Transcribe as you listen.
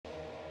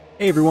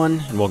Hey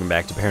everyone, and welcome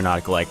back to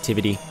Paranautical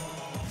Activity.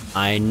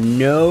 I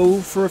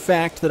know for a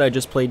fact that I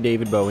just played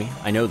David Bowie.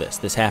 I know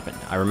this happened.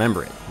 I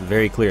remember it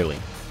very clearly.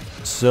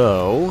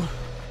 So,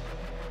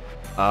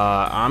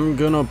 I'm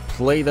gonna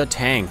play the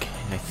tank.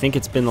 I think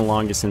it's been the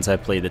longest since I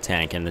played the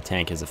tank, and the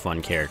tank is a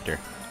fun character.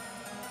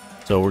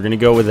 So we're gonna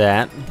go with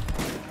that,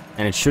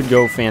 and it should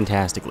go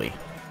fantastically,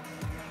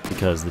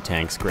 because the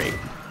tank's great.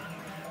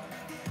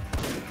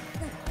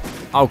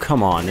 Oh,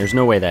 come on, there's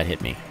no way that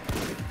hit me.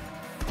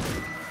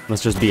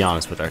 Let's just be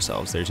honest with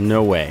ourselves. There's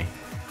no way.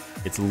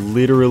 It's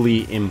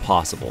literally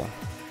impossible.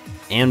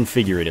 And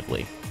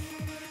figuratively.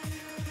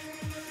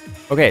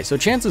 Okay, so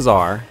chances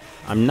are,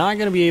 I'm not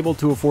going to be able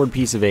to afford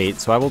Piece of 8,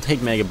 so I will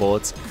take Mega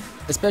Bullets,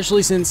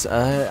 especially since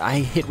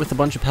I hit with a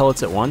bunch of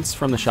pellets at once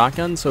from the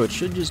shotgun, so it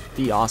should just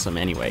be awesome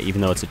anyway, even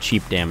though it's a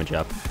cheap damage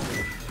up.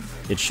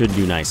 It should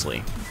do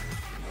nicely.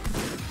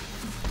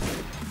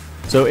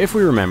 So if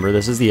we remember,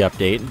 this is the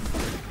update,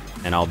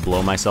 and I'll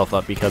blow myself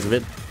up because of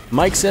it.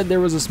 Mike said there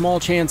was a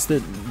small chance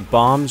that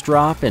bombs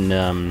drop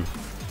and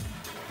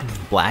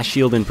blast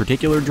shield in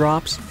particular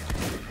drops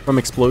from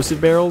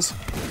explosive barrels,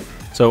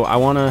 so I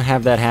want to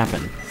have that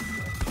happen.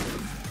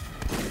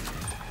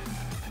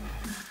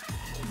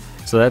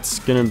 So that's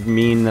going to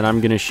mean that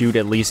I'm going to shoot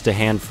at least a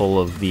handful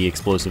of the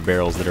explosive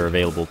barrels that are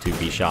available to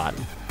be shot.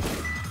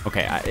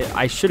 Okay,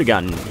 I should have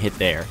gotten hit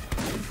there.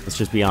 Let's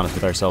just be honest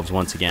with ourselves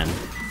once again.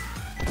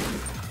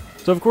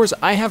 So of course,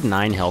 I have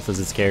 9 health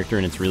as its character,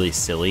 and it's really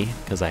silly,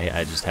 because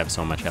I just have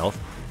so much health.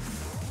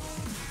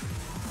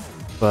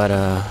 But,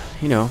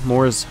 you know,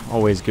 more is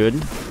always good.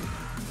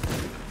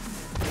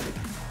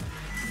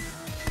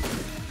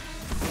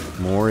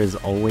 More is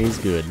always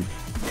good.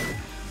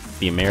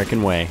 The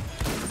American way.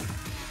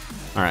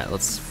 Alright,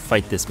 let's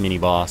fight this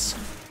mini-boss.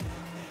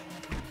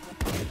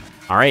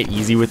 Alright,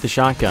 easy with the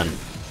shotgun.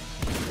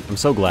 I'm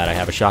so glad I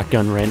have a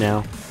shotgun right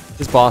now.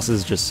 This boss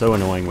is just so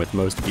annoying with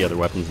most of the other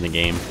weapons in the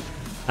game.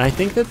 I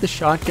think that the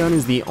shotgun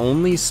is the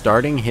only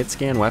starting hit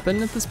scan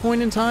weapon at this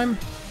point in time.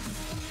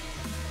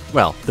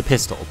 Well, the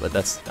pistol, but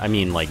that's, I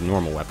mean, like,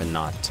 normal weapon,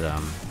 not,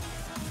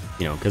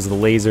 you know, because the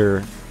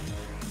laser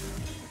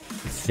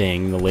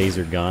thing, the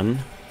laser gun,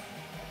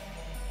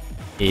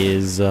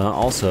 is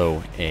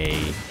also a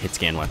hit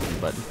scan weapon,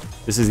 but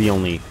this is the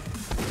only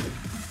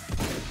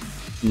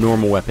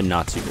normal weapon,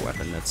 not super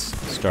weapon, that's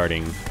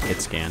starting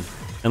hit scan.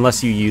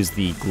 Unless you use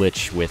the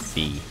glitch with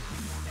the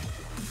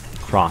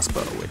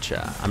crossbow, which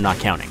I'm not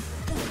counting.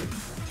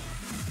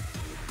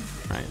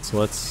 Alright, so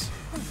let's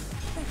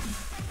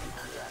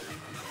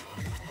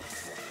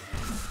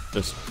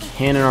just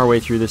cannon our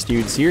way through this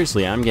dude.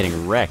 Seriously, I'm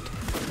getting wrecked.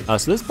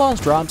 So this boss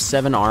drops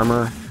 7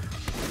 armor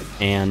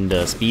and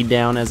speed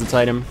down as its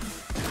item.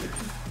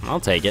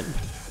 I'll take it.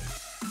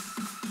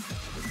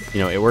 You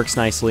know, it works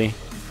nicely.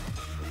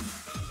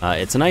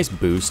 It's a nice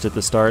boost at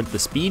the start. The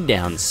speed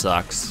down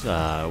sucks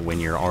when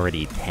you're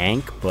already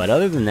tank, but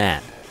other than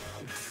that,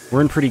 we're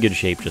in pretty good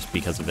shape just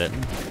because of it.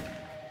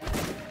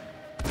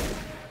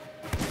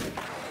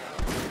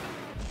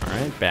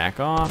 Alright, back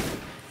off.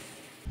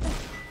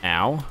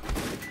 Ow.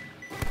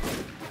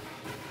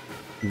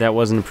 That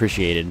wasn't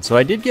appreciated. So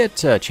I did get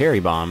Cherry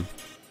Bomb,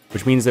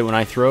 which means that when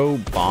I throw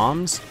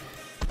bombs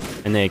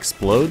and they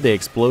explode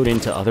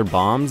into other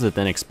bombs that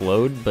then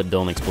explode, but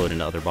don't explode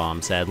into other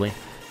bombs, sadly.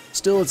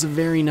 Still, it's a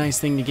very nice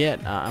thing to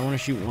get. I want to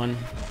shoot one.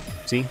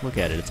 See? Look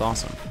at it. It's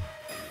awesome.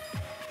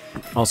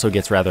 Also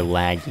gets rather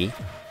laggy.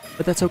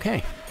 But that's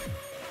okay.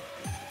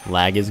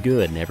 Lag is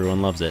good, and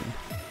everyone loves it.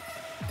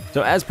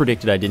 So as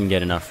predicted, I didn't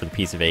get enough for the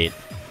Piece of 8.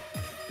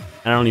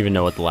 I don't even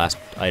know what the last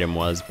item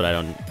was, but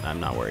I'm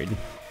not worried.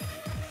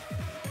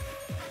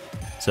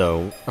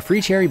 So, a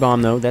free Cherry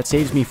Bomb, though, that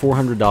saves me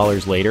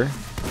 $400 later.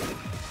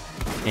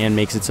 And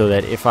makes it so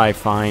that if I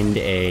find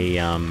a,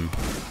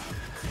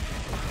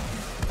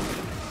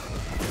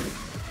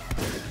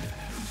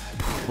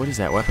 what is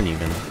that weapon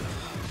even?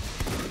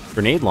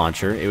 Grenade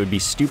launcher, it would be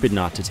stupid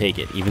not to take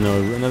it, even though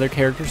another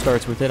character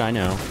starts with it, I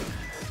know.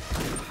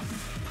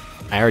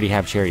 I already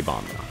have Cherry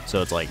Bomb, though,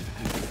 so it's like,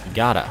 you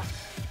gotta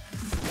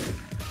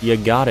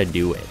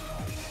do it.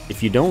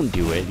 If you don't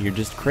do it, you're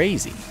just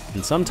crazy.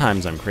 And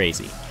sometimes I'm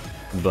crazy,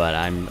 but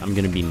I'm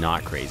gonna be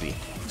not crazy.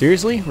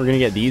 Seriously, we're gonna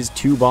get these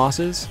 2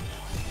 bosses?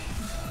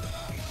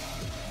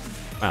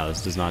 Wow,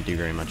 this does not do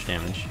very much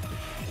damage.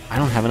 I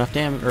don't have enough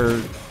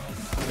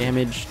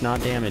damage,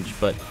 not damage,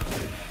 but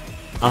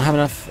I don't have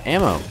enough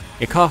ammo.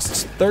 It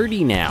costs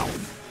 30 now.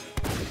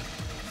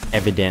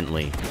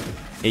 Evidently.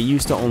 It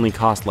used to only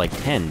cost like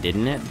 10,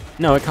 didn't it?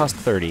 No, it cost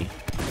 30.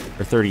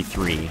 Or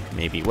 33,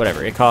 maybe.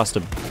 Whatever. It cost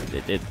a...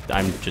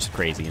 I'm just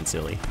crazy and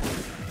silly.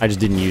 I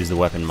just didn't use the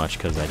weapon much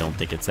because I don't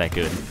think it's that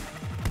good.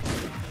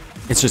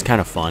 It's just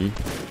kind of fun,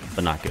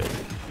 but not good.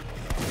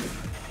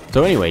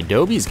 So anyway,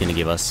 Dobie's going to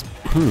give us...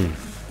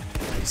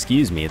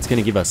 excuse me. It's going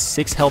to give us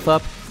 6 health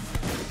up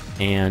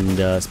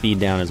and speed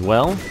down as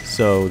well,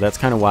 so that's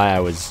kind of why I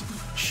was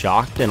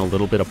shocked and a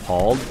little bit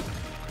appalled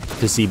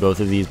to see both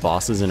of these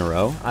bosses in a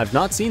row. I've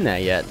not seen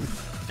that yet,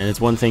 and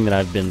it's one thing that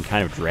I've been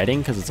kind of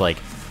dreading, because it's like,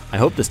 I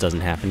hope this doesn't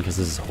happen, because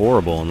this is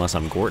horrible unless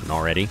I'm Gorton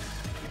already.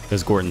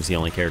 Because Gorton's the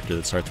only character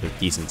that starts with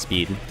decent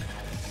speed.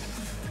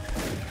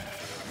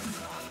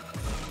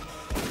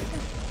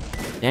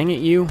 Dang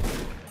it, you.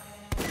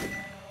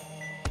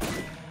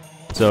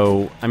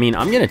 So, I mean,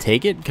 I'm gonna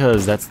take it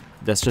because that's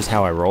just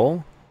how I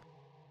roll.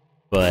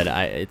 But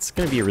it's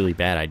gonna be a really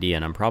bad idea,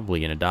 and I'm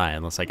probably gonna die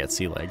unless I get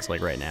sea legs,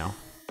 like right now.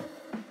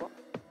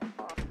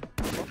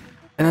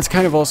 And that's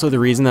kind of also the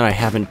reason that I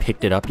haven't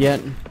picked it up yet.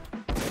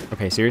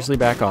 Okay, seriously,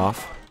 back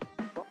off.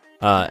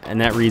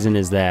 And that reason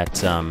is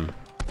that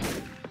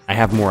I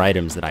have more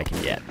items that I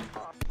can get.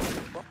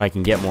 If I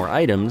can get more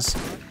items,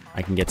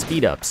 I can get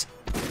speed ups.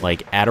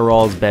 Like,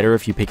 Adderall is better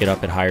if you pick it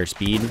up at higher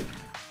speed.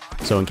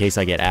 So in case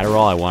I get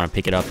Adderall, I want to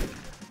pick it up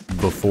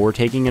before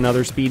taking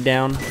another speed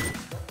down.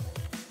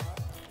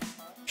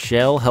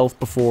 Shell, health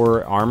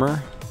before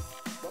armor.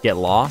 Get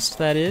lost,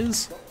 that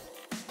is.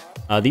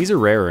 These are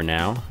rarer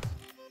now.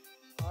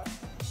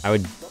 I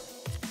would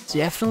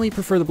definitely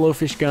prefer the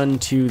blowfish gun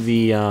to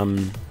the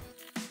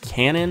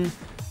cannon,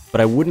 but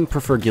I wouldn't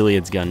prefer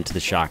Gilead's gun to the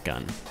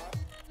shotgun.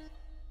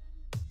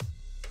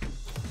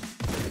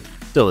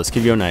 Still, this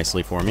could go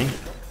nicely for me.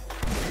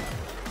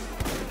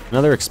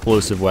 Another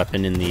explosive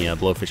weapon in the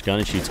blowfish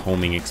gun. It shoots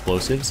homing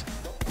explosives.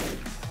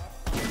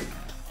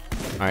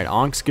 Alright,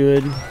 Onk's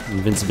good.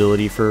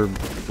 Invincibility for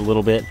a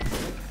little bit.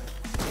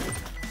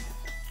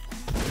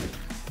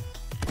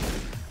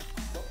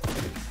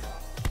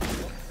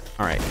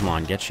 Alright, come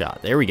on, get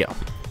shot. There we go.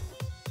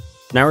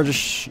 Now we're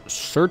just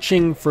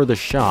searching for the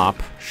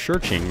shop.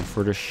 Searching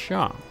for the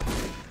shop.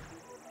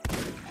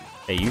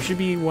 Hey, you should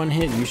be one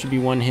hit. You should be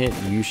one hit.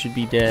 You should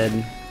be dead.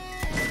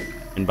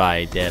 And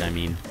by dead, I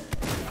mean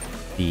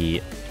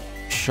the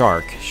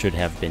shark should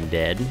have been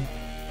dead.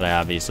 But I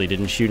obviously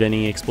didn't shoot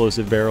any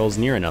explosive barrels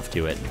near enough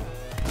to it.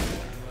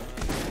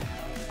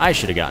 I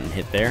should have gotten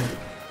hit there.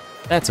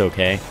 That's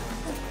okay.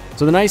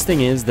 So the nice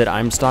thing is that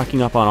I'm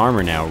stocking up on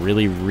armor now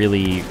really,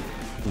 really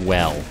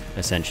well,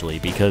 essentially,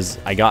 because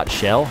I got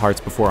shell,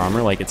 hearts before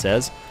armor, like it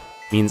says.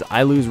 Means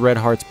I lose red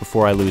hearts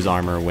before I lose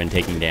armor when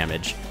taking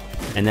damage.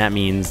 And that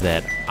means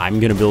that I'm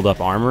going to build up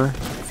armor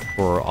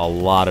for a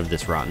lot of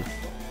this run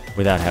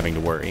without having to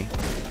worry.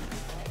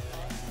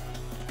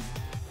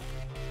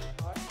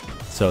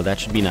 So that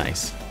should be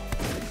nice.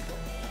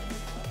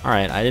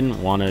 Alright, I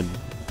didn't want to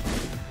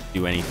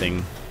do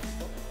anything,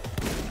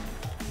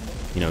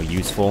 you know,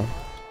 useful.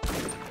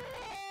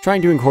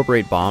 Trying to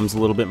incorporate bombs a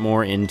little bit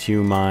more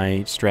into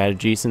my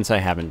strategy, since I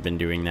haven't been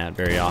doing that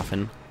very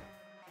often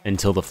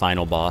until the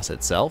final boss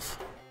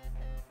itself.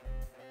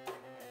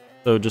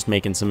 So just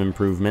making some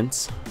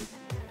improvements.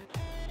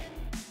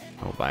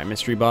 I'll buy a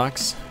mystery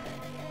box.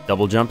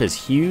 Double jump is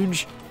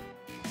huge.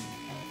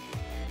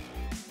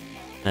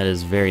 That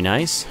is very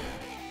nice.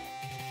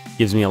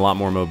 Gives me a lot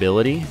more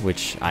mobility,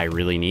 which I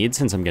really need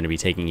since I'm going to be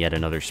taking yet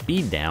another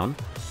speed down.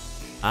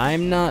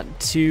 I'm not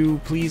too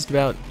pleased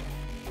about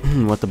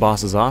what the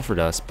boss has offered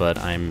us, but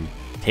I'm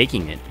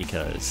taking it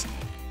because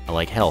I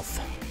like health.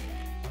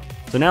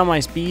 So now my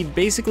speed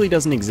basically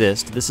doesn't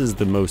exist. This is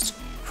the most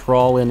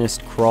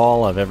crawlinest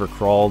crawl I've ever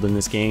crawled in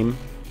this game.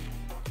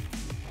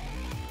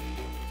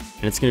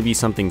 And it's going to be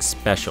something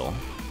special.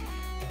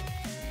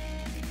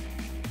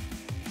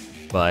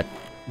 But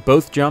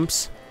both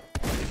jumps,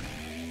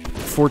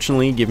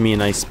 fortunately, give me a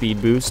nice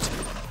speed boost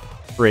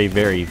for a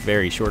very,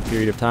 very short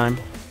period of time.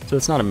 So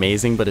it's not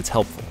amazing, but it's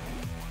helpful.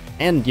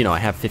 And, you know, I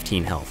have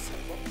 15 health.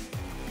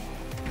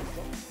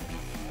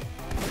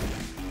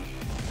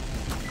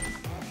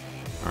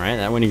 Alright,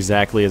 that went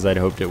exactly as I'd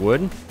hoped it would.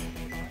 And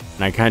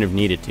I kind of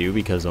needed to,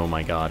 because, oh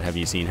my god, have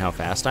you seen how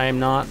fast I am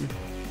not?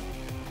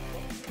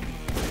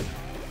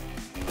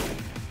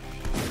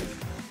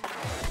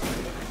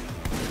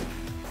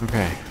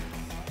 Okay.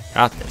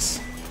 Got this.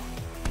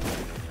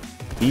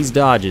 These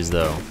dodges,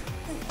 though.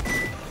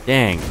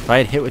 Dang, if I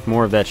had hit with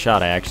more of that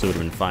shot, I actually would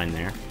have been fine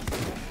there.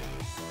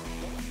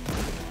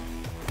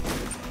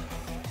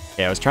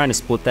 Okay, I was trying to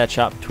split that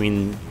shot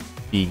between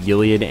the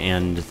Gilead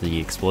and the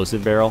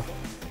explosive barrel.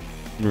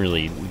 Didn't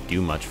really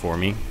do much for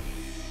me.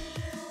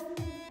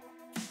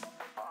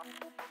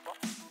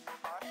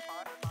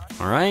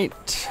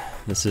 Alright,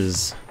 this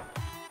is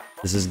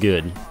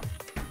good.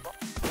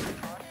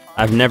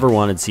 I've never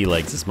wanted sea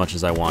legs as much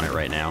as I want it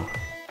right now.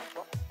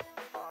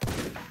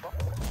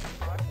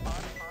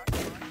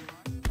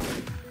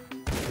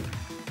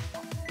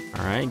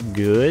 Alright,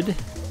 good.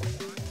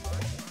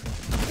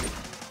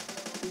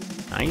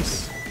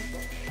 Nice.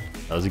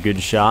 That was a good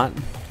shot.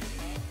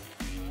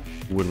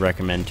 Would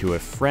recommend to a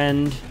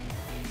friend.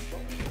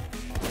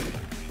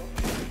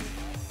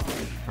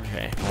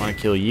 Okay, I want to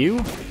kill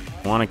you.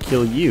 I want to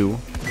kill you.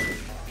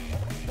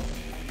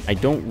 I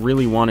don't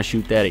really want to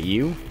shoot that at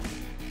you.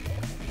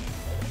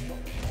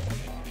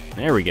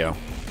 There we go.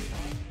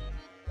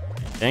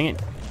 Dang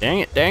it. Dang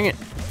it. Dang it.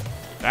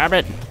 Stop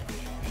it.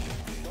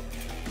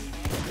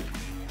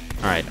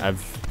 Alright,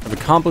 I've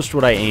accomplished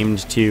what I aimed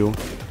to.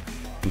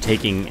 I'm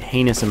taking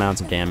heinous amounts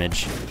of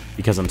damage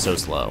because I'm so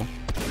slow.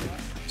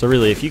 So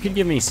really, if you could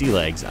give me sea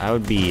legs, I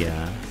would be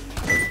a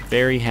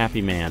very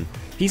happy man.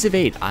 Piece of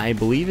 8, I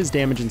believe, is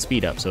damage and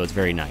speed up, so it's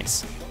very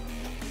nice.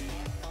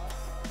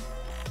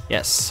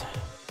 Yes.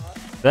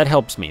 That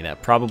helps me.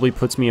 That probably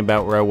puts me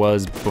about where I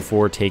was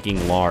before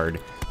taking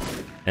lard,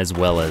 as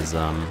well as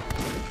that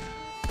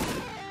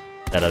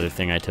other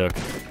thing I took.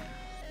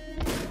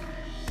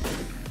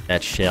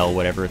 That shell,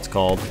 whatever it's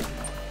called.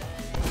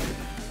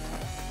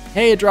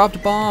 Hey, it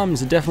dropped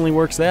bombs. It definitely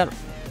works that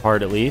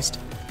part, at least.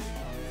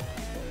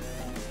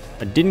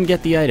 I didn't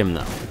get the item,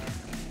 though.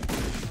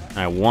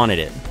 I wanted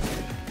it.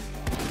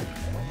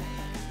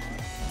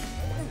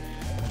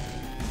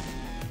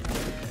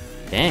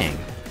 Dang.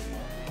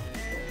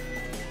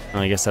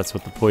 Well, I guess that's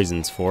what the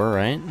poison's for,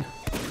 right?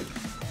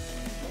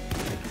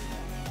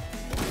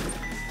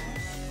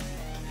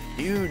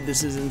 Dude,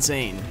 this is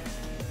insane.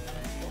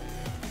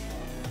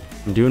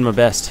 I'm doing my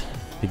best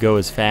to go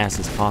as fast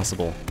as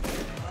possible.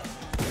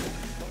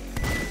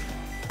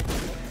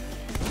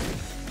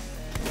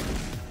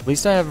 At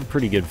least I have a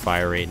pretty good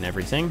fire rate and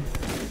everything.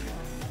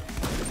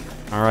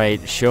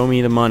 Alright, show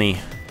me the money.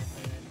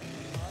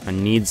 I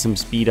need some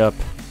speed up.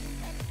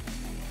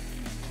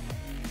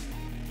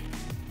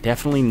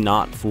 Definitely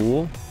not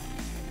Fool.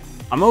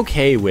 I'm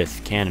okay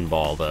with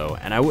Cannonball though,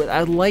 and I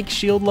like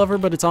Shield Lover,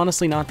 but it's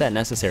honestly not that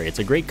necessary. It's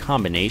a great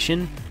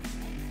combination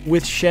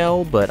with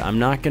Shell, but I'm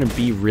not gonna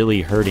be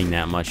really hurting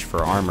that much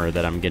for armor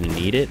that I'm gonna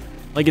need it.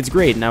 Like, it's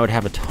great, and I would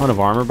have a ton of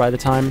armor by the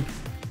time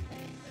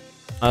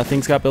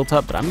things got built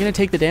up, but I'm gonna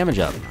take the damage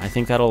up. I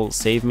think that'll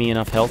save me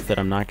enough health that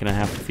I'm not gonna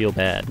have to feel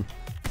bad.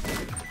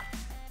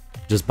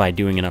 Just by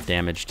doing enough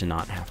damage to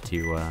not have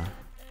to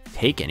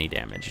take any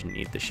damage and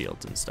need the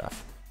shields and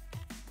stuff.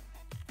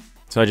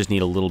 So I just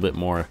need a little bit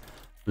more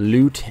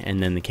loot,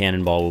 and then the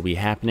Cannonball will be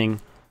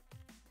happening.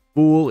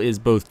 Fool is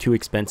both too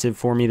expensive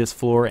for me this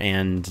floor,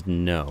 and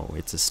no,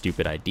 it's a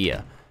stupid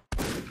idea.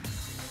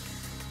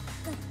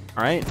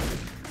 Alright.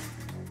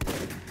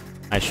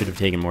 I should have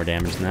taken more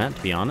damage than that,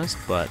 to be honest,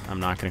 but I'm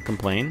not going to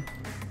complain.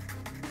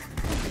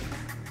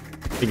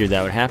 Figured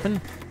that would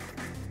happen.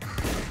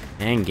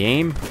 Dang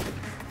game.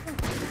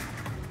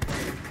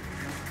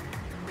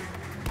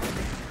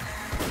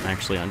 I'm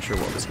actually unsure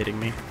what was hitting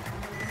me.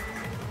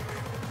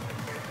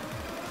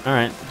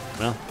 Alright,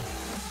 well.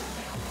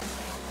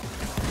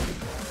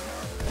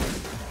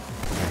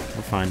 Okay,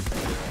 we're fine.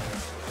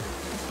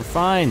 We're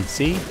fine,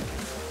 see?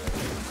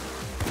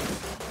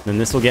 Then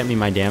this will get me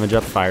my damage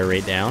up, fire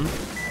rate down.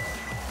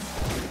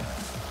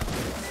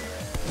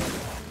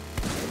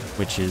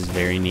 Which is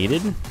very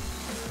needed.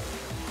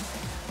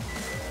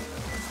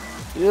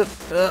 Yep.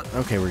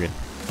 Okay, we're good.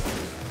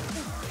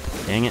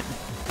 Dang it.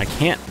 I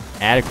can't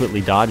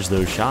adequately dodge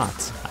those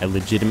shots. I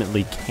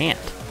legitimately can't.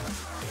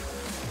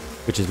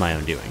 Which is my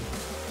own doing.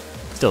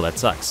 Still, that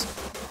sucks.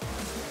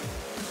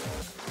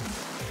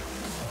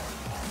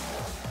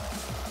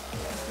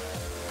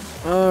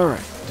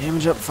 Alright,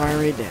 damage up, fire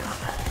rate down.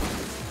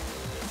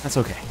 That's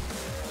okay.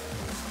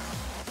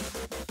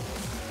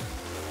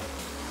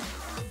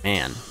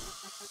 Man.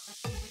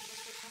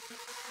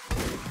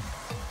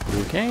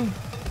 Okay.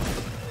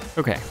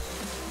 Okay.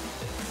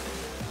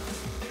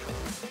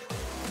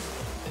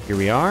 Here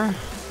we are.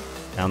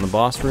 Down the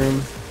boss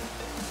room.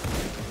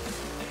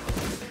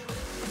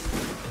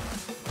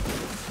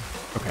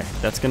 Okay,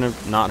 that's gonna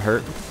not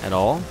hurt at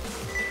all.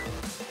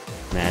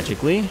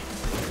 Magically.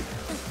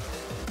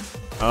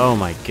 Oh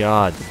my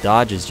god, the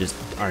dodges just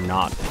are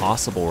not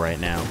possible right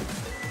now.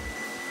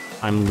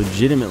 I'm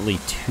legitimately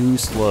too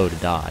slow to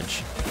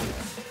dodge.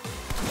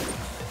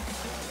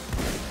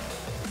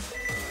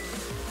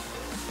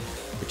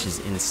 Which is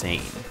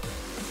insane.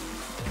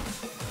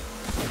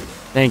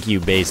 Thank you,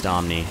 based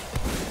Omni,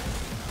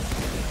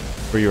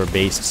 for your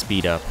based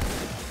speed up.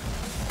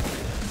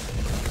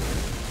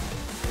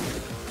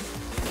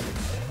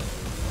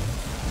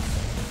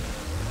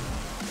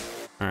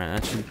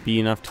 Alright, that should be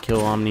enough to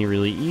kill Omni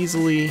really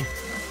easily.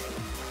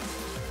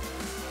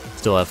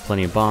 Still have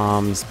plenty of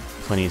bombs,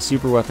 plenty of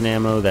super weapon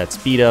ammo. That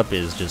speed up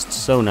is just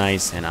so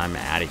nice, and I'm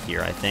out of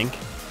here, I think.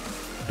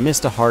 I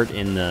missed a heart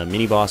in the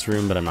mini boss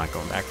room, but I'm not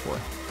going back for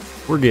it.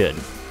 We're good.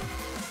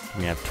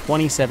 We have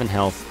 27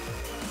 health,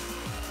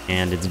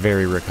 and it's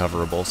very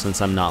recoverable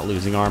since I'm not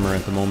losing armor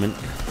at the moment.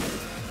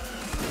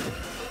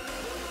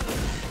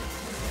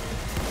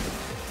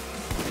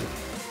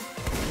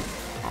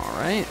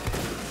 Alright.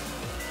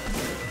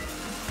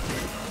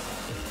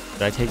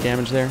 Did I take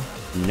damage there?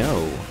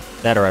 No.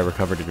 That or I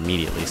recovered it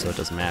immediately, so it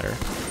doesn't matter.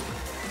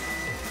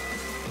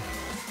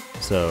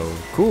 So,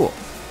 cool.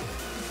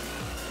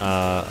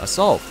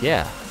 Assault,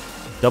 yeah.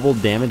 Double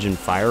damage and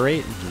fire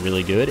rate,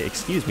 really good.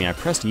 Excuse me, I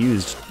pressed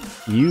use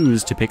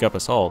to pick up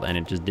assault, and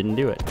it just didn't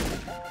do it.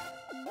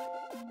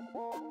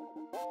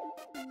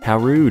 How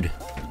rude.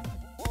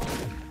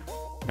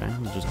 Okay,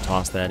 we'll just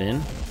toss that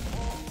in.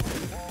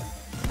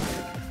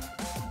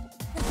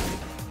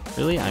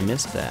 Really? I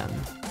missed that.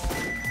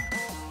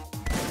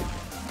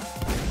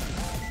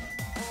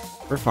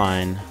 We're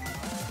fine.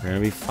 We're gonna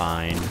be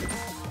fine.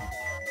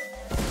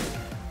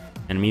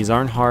 Enemies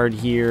aren't hard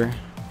here.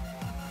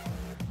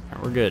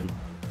 Alright, we're good.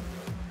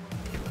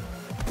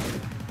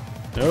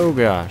 Oh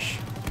gosh.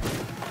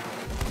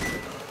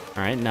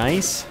 Alright,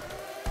 nice.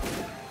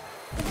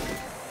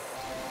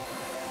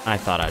 I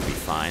thought I'd be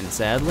fine,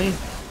 sadly.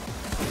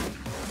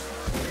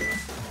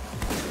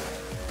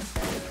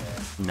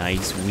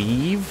 Nice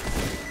weave.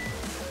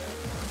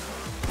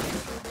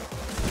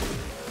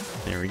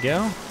 There we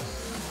go.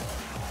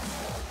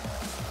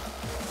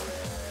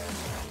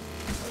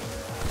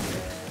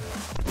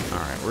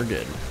 Alright, we're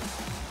good.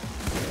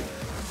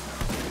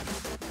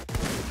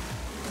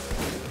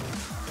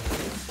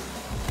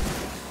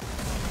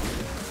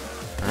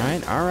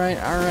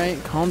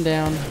 Alright, calm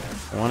down.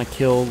 I want to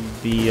kill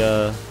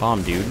the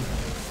bomb dude.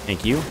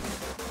 Thank you.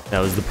 That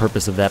was the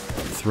purpose of that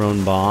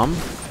thrown bomb.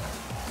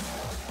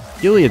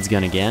 Gilead's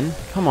gun again.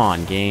 Come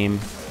on, game.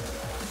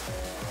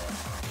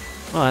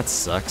 Well, that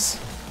sucks.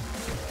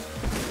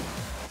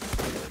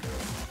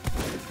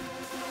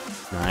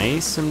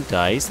 Nice, some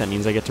dice. That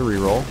means I get to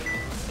reroll.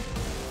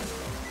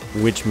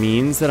 Which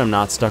means that I'm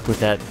not stuck with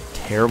that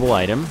terrible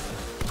item.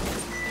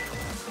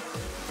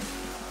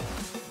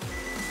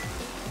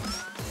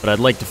 But I'd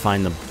like to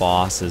find the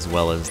boss as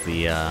well as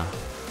the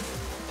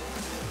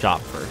shop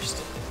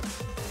first.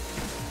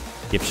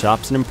 Gift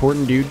shop's an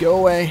important dude. Go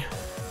away.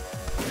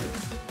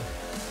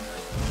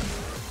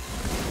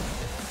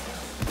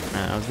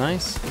 That was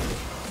nice.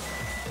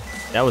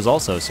 That was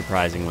also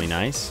surprisingly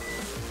nice.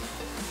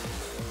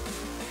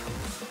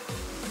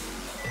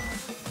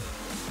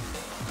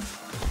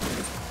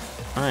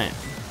 Alright.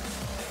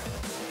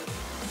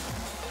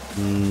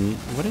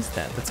 What is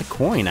that? That's a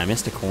coin. I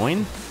missed a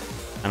coin?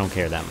 I don't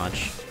care that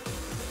much.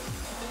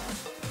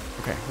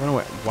 Okay, run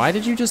away. Why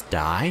did you just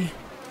die?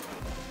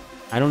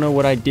 I don't know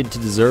what I did to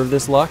deserve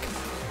this luck,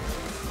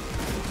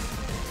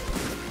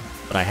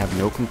 but I have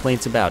no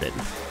complaints about it.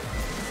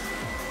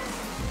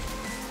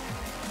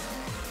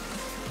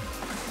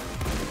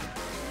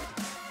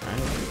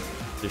 Alright,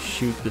 just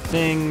shoot the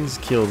things,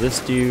 kill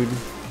this dude.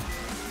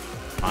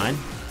 Fine,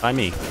 by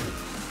me.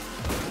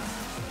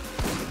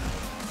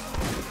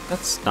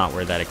 That's not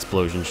where that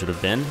explosion should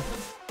have been.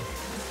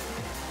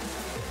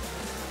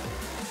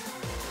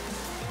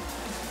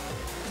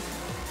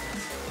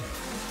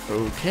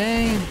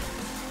 Okay.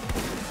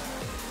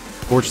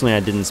 Fortunately,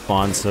 I didn't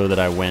spawn so that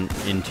I went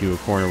into a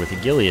corner with a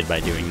Gilead by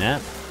doing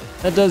that.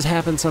 That does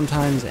happen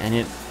sometimes, and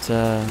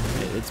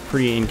it's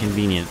pretty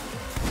inconvenient.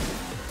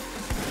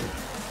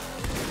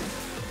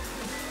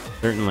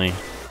 Certainly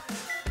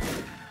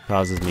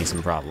causes me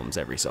some problems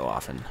every so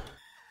often.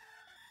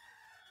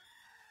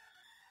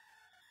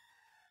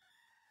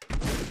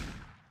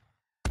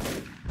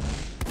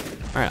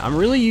 Alright, I'm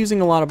really using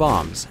a lot of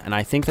bombs, and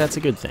I think that's a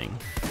good thing,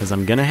 because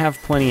I'm gonna have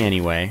plenty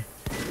anyway.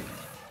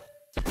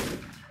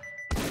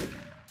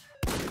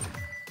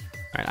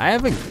 Alright, I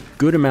have a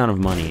good amount of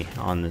money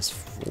on this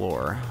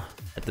floor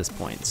at this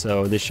point,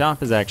 so the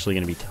shop is actually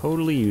gonna be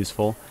totally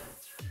useful.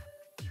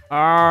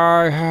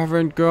 I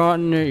haven't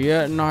gotten it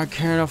yet, and I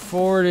can't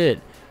afford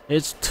it.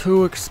 It's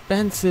too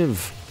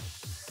expensive.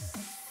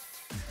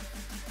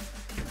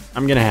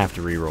 I'm gonna have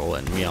to re-roll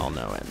it, and we all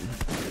know it.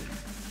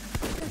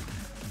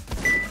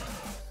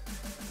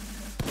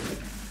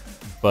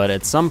 But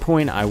at some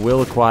point, I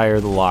will acquire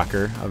the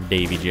locker of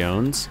Davy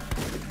Jones.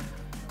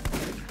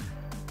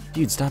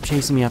 Dude, stop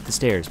chasing me up the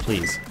stairs,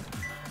 please.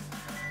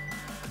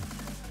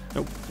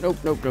 Nope, nope,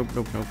 nope, nope,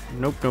 nope, nope,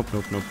 nope, nope,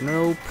 nope, nope,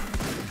 nope.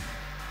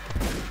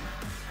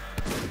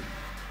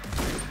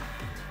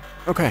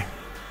 Okay.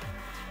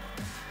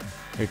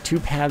 There are 2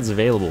 paths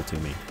available to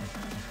me.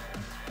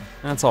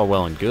 That's all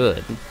well and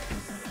good.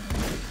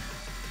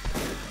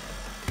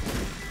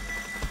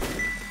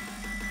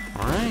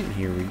 Alright,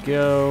 here we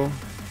go.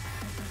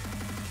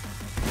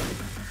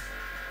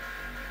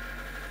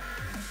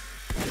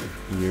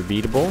 You're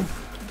beatable.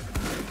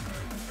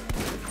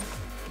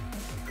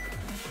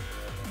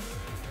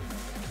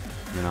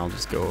 And then I'll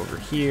just go over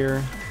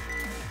here.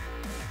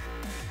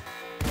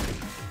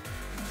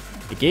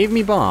 It gave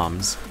me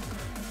bombs,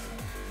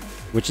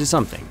 which is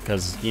something,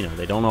 because, you know,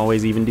 they don't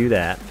always even do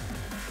that.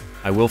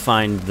 I will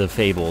find the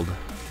fabled.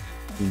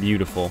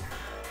 Beautiful.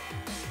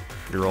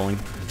 You're rolling.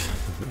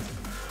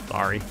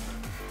 Sorry.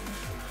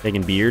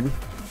 Taking beard.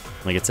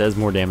 Like it says,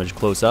 more damage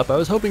close up. I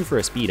was hoping for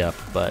a speed up,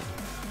 but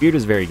beard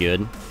was very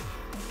good.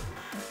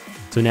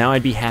 So now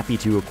I'd be happy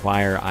to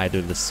acquire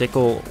either the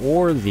sickle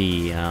or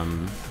the,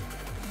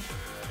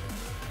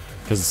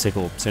 because the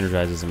sickle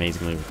synergizes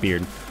amazingly with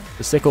beard,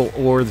 the sickle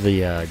or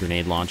the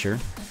grenade launcher,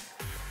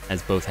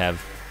 as both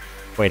have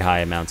quite high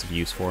amounts of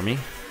use for me.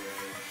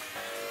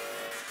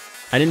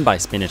 I didn't buy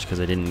spinach because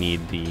I didn't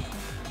need the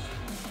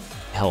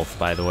health,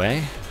 by the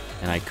way,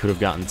 and I could have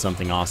gotten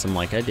something awesome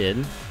like I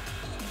did.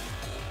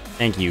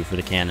 Thank you for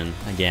the cannon,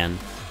 again.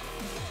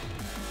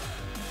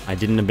 I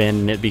didn't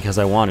abandon it because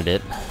I wanted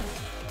it.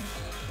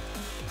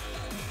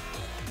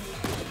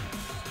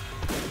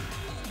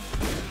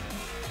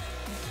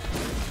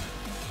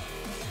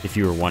 If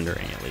you were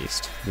wondering, at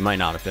least. You might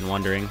not have been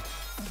wondering.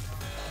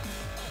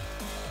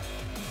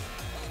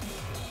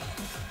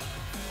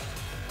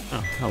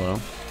 Oh, hello.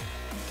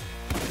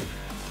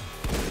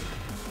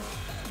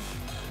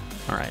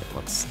 Alright,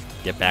 let's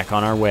get back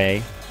on our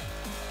way.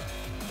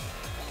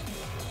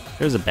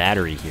 There's a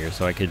battery here,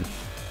 so I could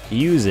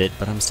use it,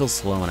 but I'm still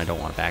slow and I don't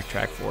want to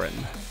backtrack for it.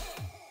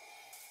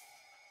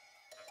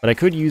 But I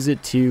could use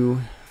it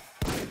to,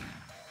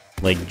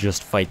 like,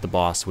 just fight the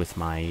boss with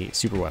my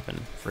super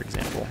weapon, for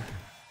example.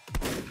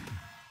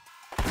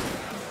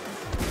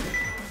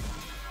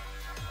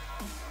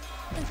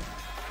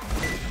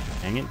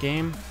 Dang it,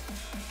 game.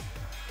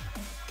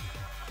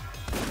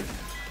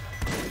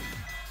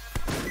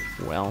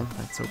 Well,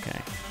 that's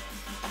okay.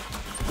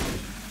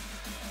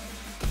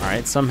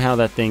 Alright, somehow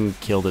that thing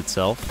killed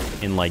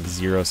itself in like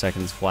 0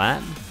 seconds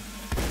flat.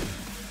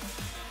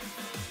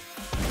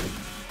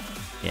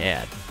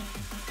 Yeah.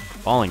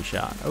 Falling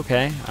shot.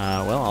 Okay,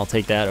 well, I'll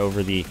take that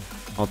over the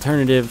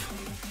alternative.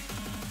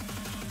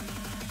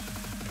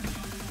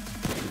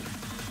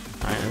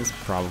 Alright, that's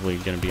probably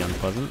going to be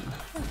unpleasant.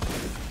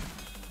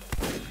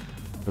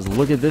 Because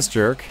look at this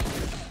jerk.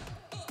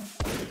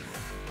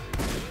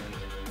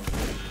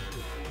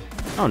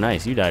 Oh,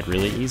 nice. You died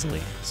really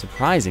easily.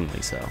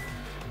 Surprisingly so.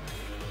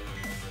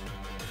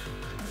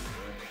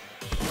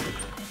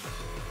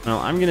 Well,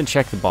 I'm going to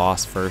check the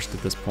boss first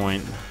at this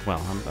point.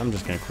 Well, I'm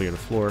just going to clear the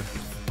floor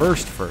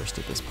first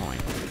at this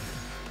point.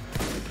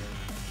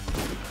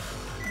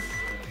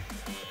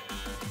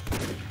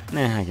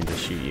 Nah, I can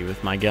just shoot you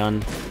with my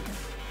gun.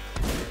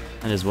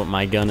 That is what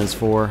my gun is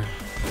for.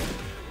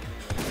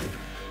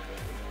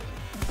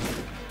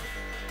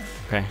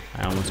 Okay,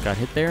 I almost got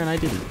hit there and I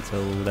didn't,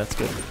 so that's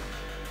good.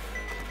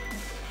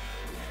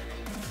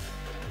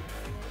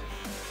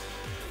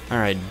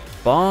 Alright,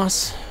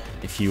 boss.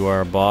 If you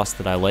are a boss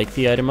that I like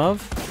the item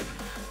of.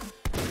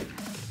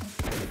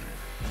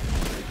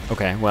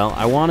 Okay, well,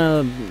 I want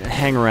to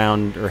hang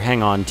around, or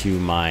hang on to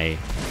my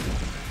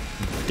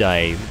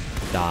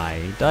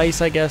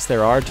dice, I guess.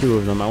 There are 2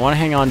 of them. I want to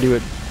hang on to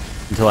it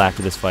until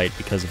after this fight,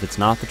 because if it's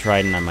not the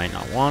Trident, I might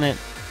not want it.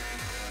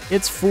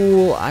 It's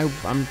Fool.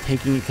 I'm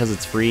taking it because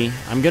it's free.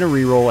 I'm going to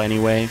reroll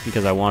anyway,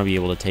 because I want to be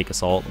able to take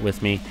Assault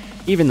with me,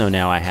 even though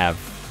now I have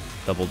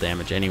double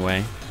damage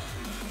anyway.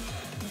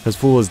 Because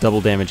Fool is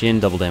double damage in,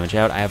 double damage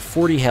out. I have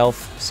 40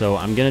 health, so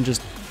I'm going to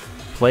just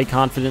play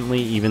confidently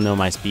even though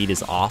my speed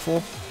is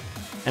awful,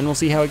 and we'll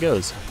see how it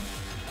goes.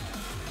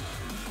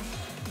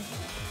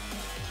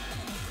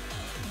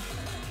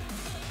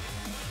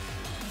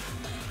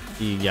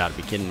 You gotta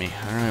be kidding me.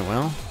 Alright,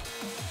 well.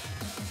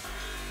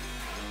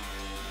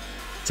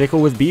 Sickle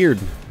with Beard.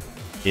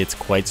 It's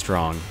quite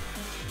strong.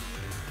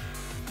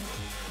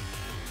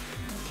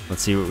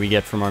 Let's see what we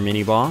get from our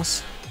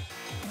mini-boss.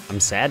 I'm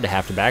sad to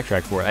have to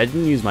backtrack for it. I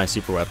didn't use my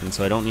super weapon,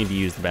 so I don't need to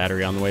use the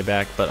battery on the way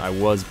back, but I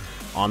was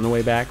on the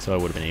way back, so I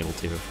would have been able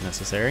to if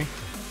necessary.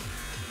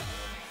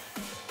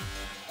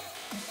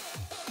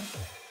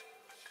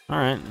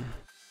 Alright.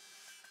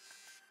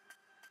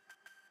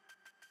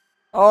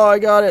 Oh, I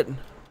got it!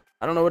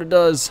 I don't know what it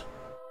does.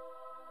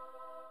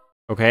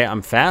 Okay,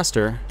 I'm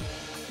faster.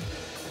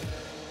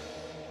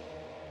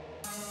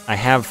 I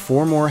have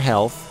 4 more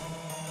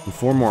health and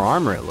 4 more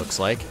armor, it looks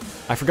like.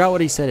 I forgot what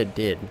he said it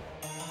did.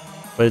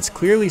 But it's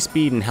clearly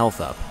speed and health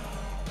up.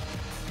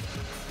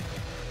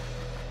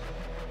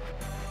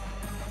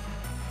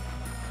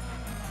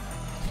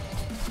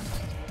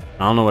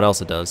 I don't know what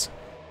else it does.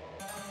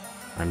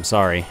 I'm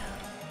sorry.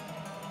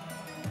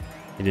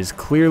 It is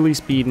clearly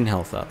speed and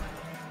health up.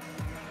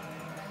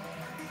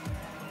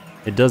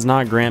 It does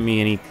not grant me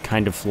any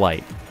kind of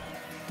flight.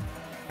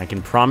 I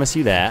can promise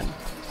you that.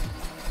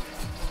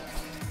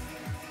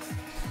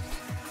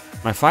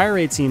 My fire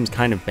rate seems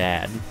kind of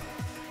bad.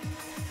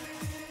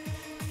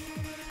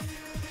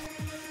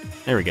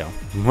 There we go.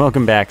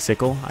 Welcome back,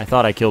 Sickle. I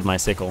thought I killed my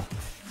Sickle,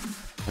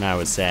 and I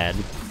was sad.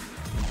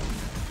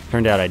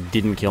 Turned out I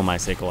didn't kill my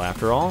Sickle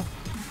after all.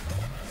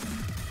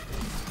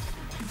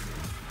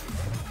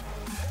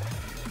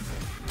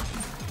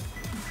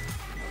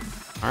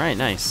 Alright,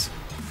 nice.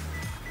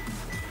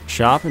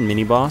 Shop and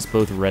mini-boss,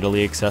 both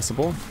readily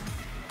accessible.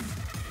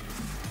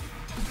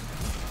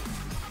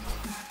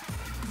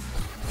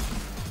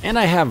 And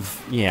I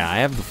have, yeah, I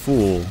have the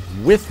Fool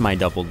with my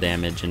double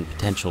damage and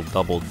potential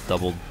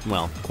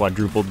well,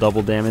 quadruple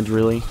double damage,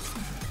 really.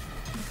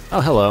 Oh,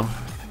 hello.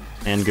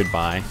 And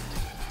goodbye.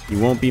 You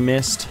won't be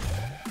missed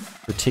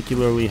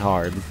particularly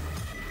hard.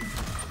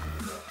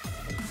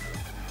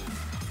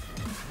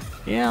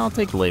 Yeah, I'll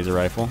take the laser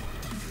rifle.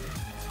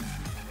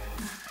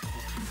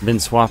 Been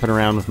swapping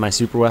around with my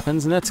super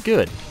weapons, and that's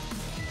good.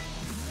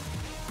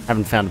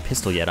 Haven't found a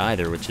pistol yet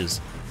either, which is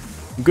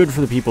good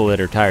for the people that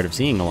are tired of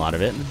seeing a lot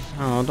of it.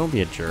 Oh, don't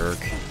be a jerk.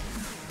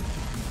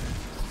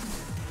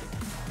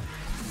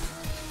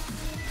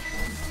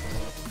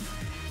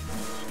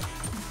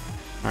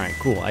 Alright,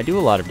 cool. I do a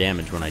lot of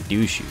damage when I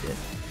do shoot it.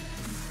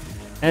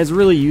 And it's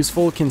really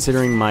useful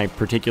considering my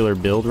particular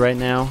build right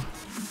now.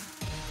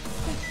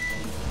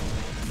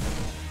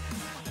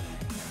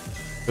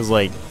 Because,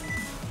 like,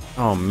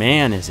 oh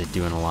man, is it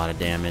doing a lot of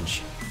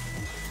damage.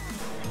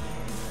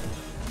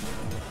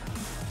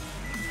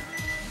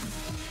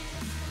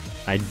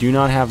 I do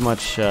not have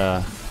much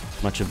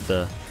of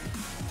the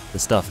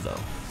stuff, though.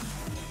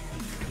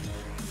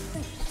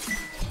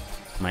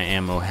 My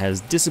ammo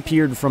has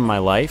disappeared from my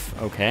life.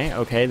 Okay,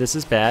 okay, this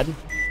is bad.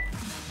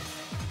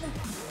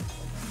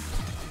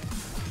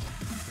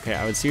 Okay,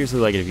 I would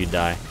seriously like it if you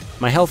die.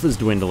 My health is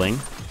dwindling.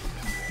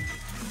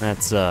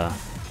 That's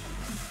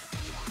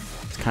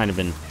it's kind of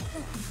an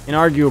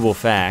inarguable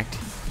fact.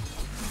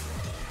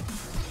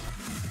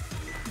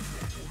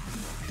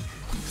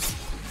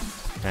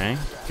 Okay,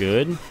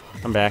 good.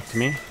 Come back to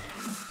me.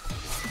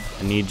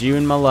 I need you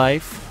in my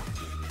life.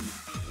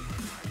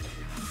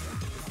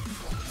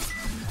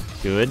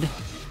 Good.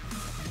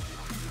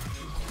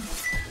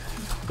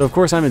 So of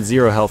course I'm at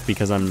 0 health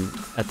because I'm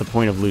at the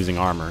point of losing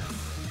armor.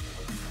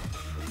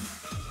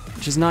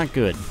 Which is not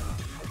good.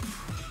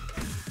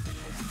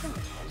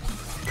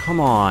 Come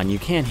on, you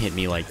can't hit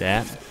me like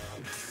that.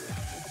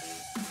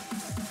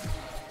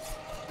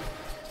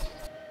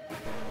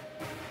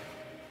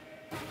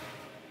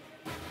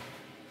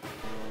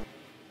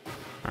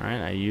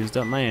 Alright, I used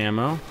up my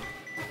ammo.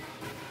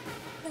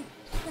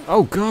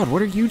 Oh god,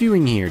 what are you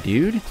doing here,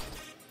 dude?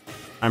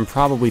 I'm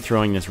probably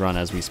throwing this run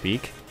as we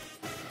speak.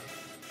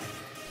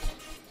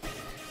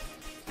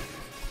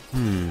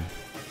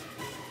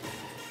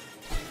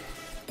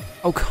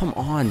 Oh, come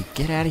on.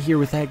 Get out of here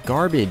with that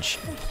garbage.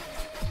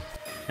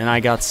 And I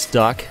got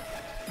stuck.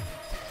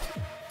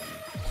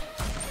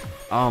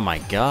 Oh my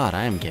god,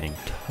 I am getting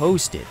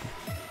toasted.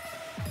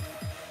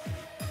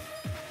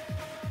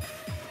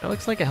 That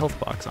looks like a health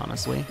box,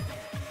 honestly.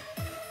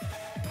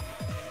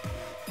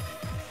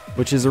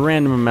 Which is a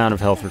random amount of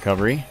health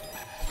recovery.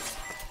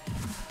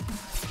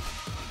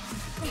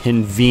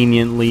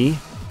 Conveniently.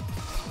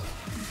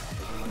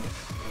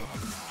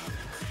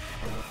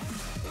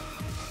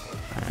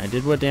 I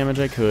did what damage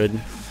I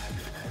could.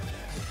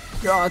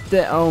 Got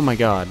that. Oh my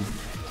god.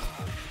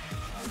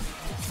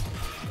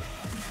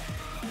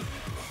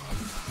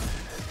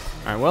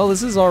 Alright, well,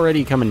 this is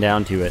already coming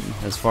down to it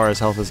as far as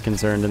health is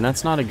concerned, and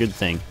that's not a good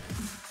thing.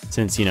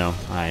 Since, you know,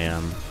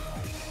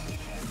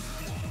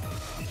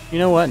 you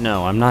know what?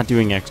 No, I'm not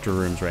doing extra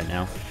rooms right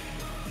now.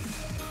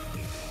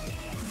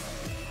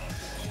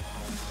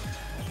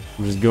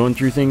 I'm just going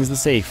through things the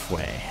safe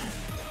way.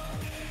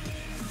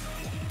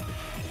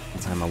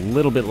 Since I'm a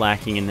little bit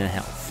lacking in the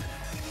health.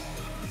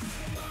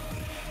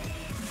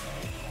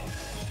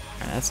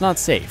 That's not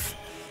safe.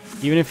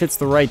 Even if it's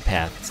the right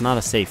path, it's not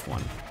a safe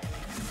one.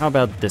 How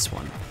about this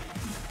one?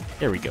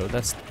 There we go.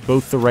 That's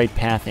both the right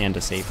path and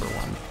a safer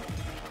one.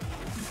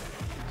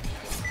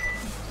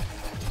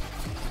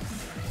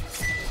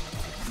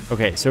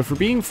 Okay, so for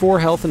being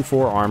 4 health and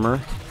 4 armor,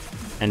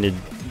 and a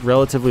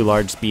relatively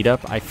large speed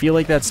up, I feel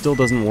like that still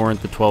doesn't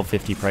warrant the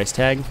 $12.50 price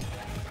tag.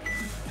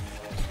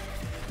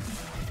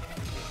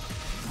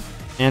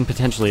 And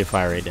potentially a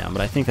fire rate down,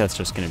 but I think that's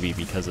just going to be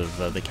because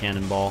of the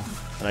cannonball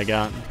that I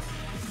got.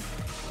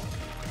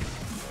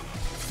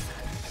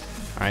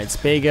 Alright,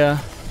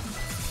 Spega.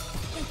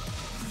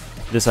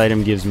 This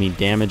item gives me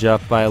damage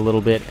up by a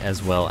little bit,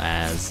 as well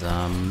as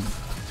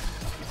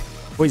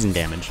poison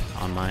damage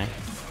on my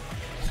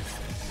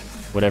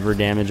whatever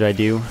damage I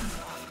do.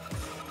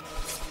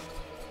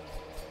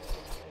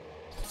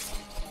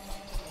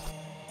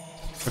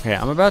 Okay,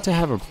 I'm about to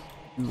have a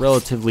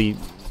relatively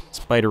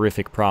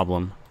spiderific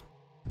problem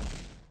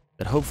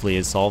that hopefully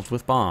is solved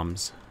with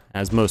bombs,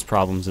 as most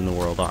problems in the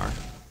world are.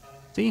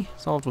 See?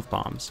 Solved with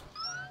bombs.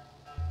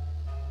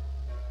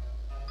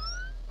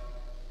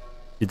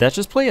 Did that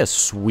just play a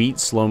sweet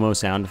slow-mo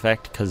sound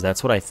effect? Because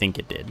that's what I think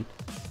it did.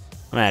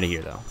 I'm out of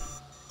here, though.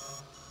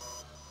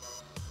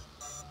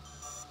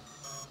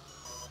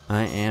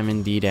 I am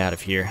indeed out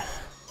of here.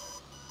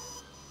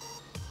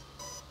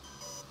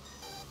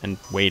 And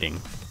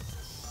waiting.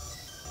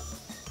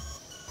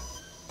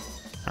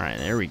 Alright,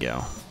 there we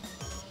go.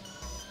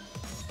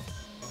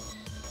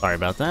 Sorry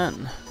about that.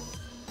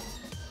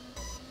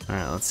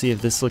 Alright, let's see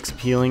if this looks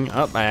appealing.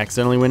 Oh, I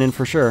accidentally went in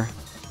for sure.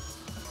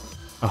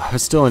 Oh, I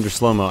was still under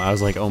slow-mo. I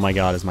was like, oh my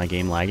god, is my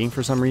game lagging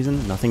for some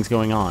reason? Nothing's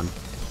going on.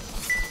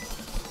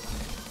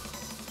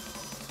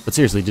 But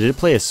seriously, did it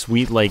play a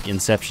sweet, like,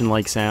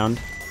 Inception-like sound?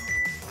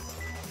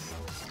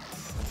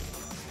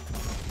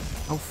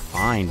 Oh,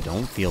 fine.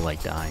 Don't feel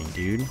like dying,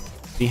 dude.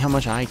 See how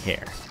much I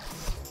care.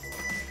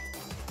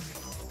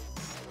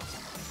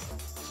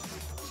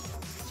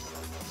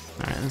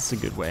 Alright, that's a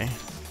good way.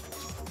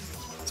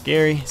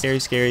 Scary, scary,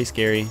 scary,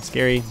 scary,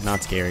 scary,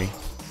 not scary.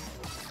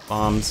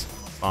 Bombs,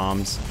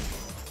 bombs,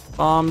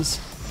 bombs.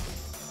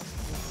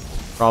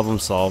 Problem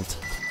solved.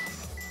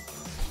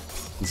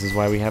 This is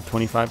why we have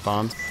 25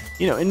 bombs.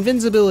 You know,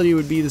 invincibility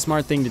would be the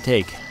smart thing to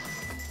take.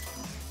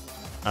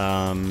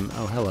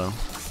 Oh, hello.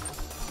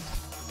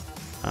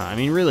 I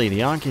mean, really,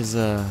 the Ankh is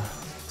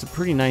it's a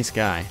pretty nice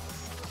guy.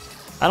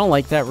 I don't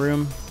like that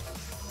room.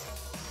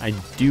 I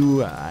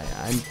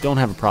don't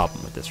have a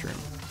problem with this room.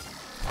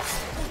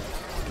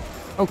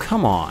 Oh,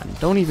 come on.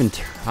 Don't even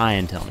try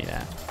and tell me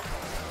that.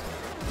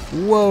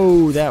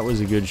 Whoa, that was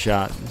a good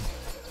shot.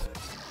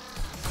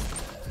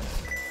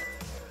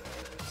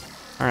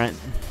 Alright.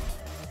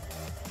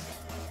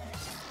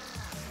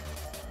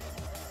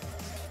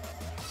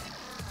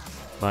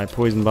 Buy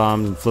poison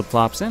bombs and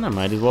flip-flops in, I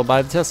might as well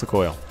buy the Tesla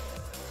coil.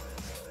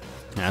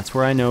 That's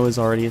where I know is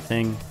already a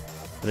thing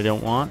that I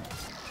don't want.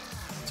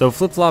 So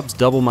flip-flops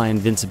double my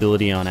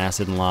invincibility on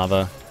acid and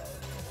lava,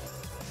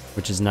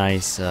 which is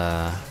nice.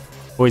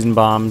 Poison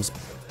bombs.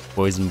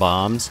 Poison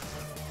bombs.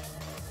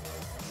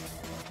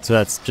 So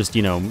that's just,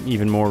 you know,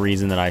 even more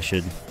reason that I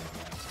should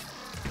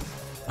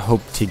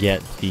hope to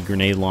get the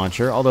grenade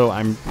launcher, although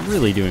I'm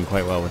really doing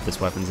quite well with this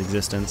weapon's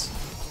existence.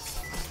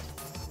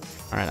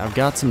 Alright, I've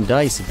got some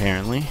dice,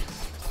 apparently.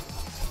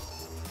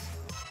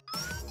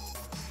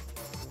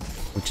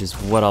 Which is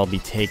what I'll be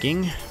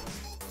taking.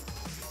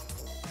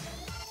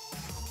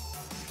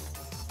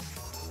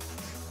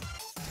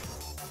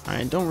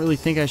 Alright, don't really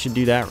think I should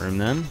do that room,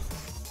 then.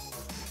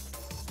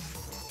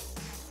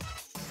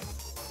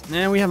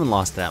 Nah, we haven't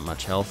lost that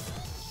much health.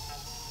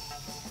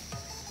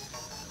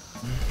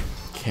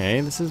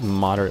 Okay, this is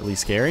moderately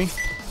scary.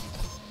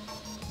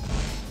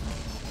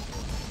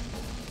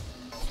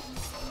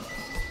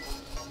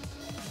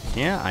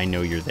 Yeah, I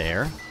know you're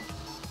there.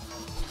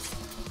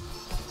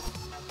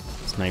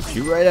 Sniped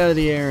you right out of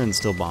the air and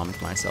still bombed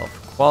myself.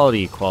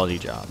 Quality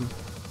job.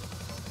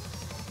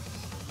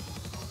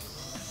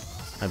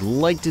 I'd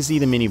like to see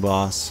the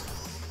mini-boss,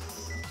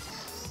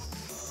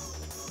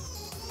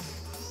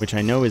 which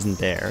I know isn't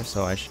there,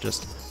 so I should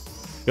just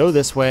go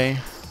this way.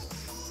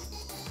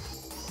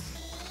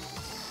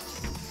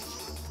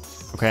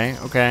 Okay.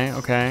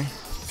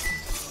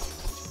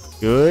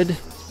 Good.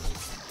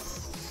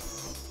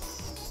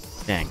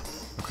 Dang.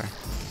 Okay,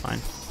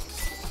 fine.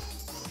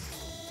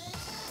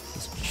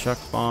 Just chuck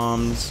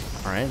bombs.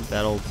 Alright,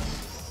 that'll...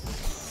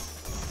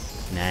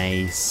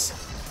 Nice.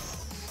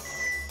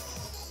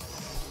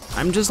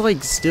 I'm just,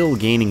 like, still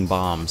gaining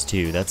bombs,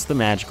 too. That's the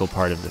magical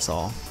part of this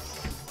all.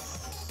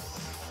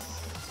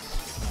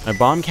 My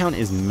bomb count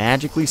is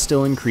magically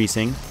still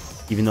increasing,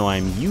 even though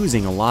I'm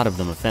using a lot of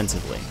them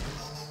offensively.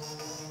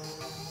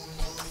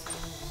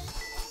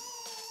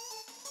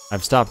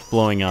 I've stopped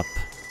blowing up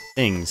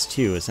things,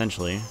 too,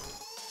 essentially.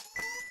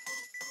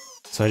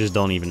 So I just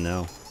don't even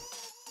know.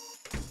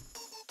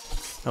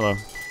 Hello,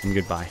 and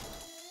goodbye.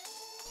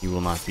 You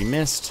will not be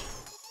missed.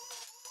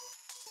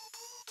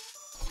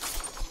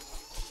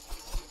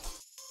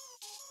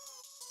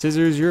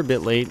 Scissors, you're a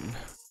bit late.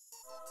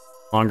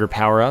 Longer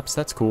power-ups,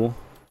 that's cool.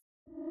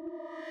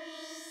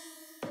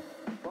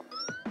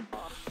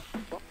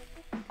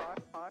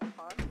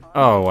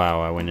 Oh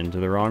wow, I went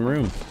into the wrong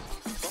room.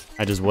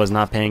 I just was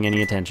not paying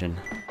any attention.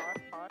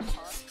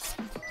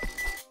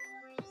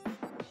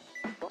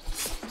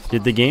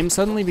 Did the game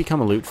suddenly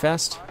become a loot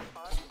fest?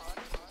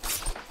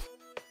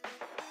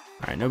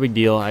 Alright, no big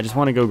deal. I just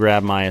want to go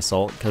grab my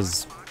assault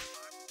because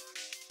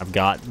I've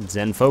got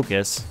Zen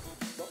Focus.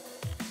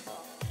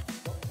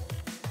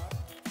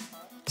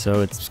 So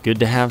it's good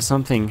to have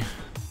something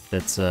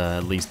that's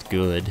at least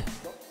good.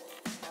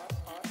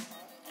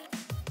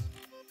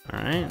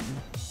 Alright.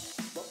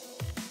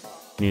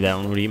 Knew that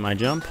one would eat my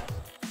jump.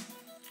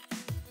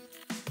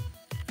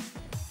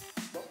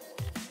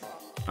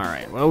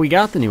 Alright, well we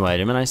got the new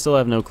item and I still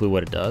have no clue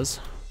what it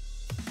does.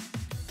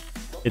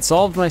 It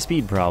solved my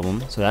speed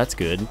problem, so that's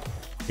good.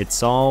 It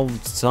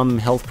solved some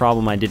health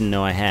problem I didn't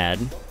know I had.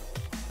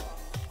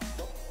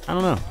 I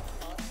don't know.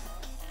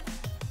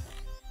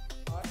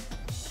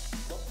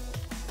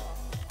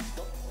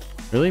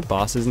 Really?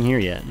 Boss isn't here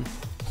yet.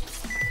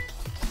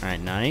 Alright,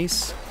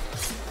 nice.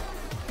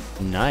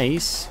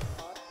 Nice.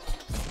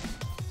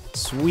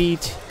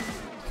 Sweet.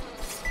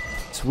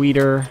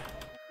 Sweeter.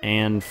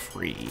 And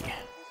free.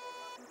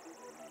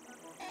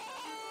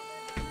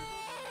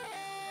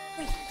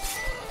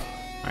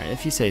 Alright,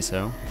 if you say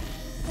so.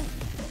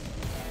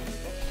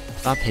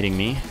 Stop hitting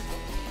me.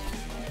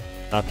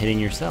 Stop hitting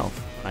yourself,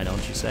 why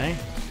don't you say?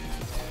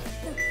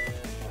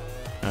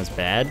 That was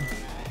bad.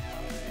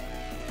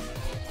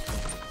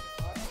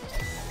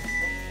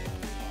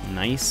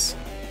 Nice.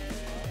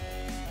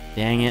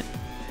 Dang it.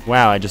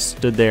 Wow, I just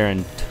stood there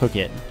and took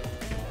it.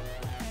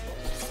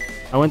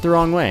 I went the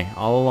wrong way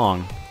all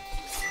along.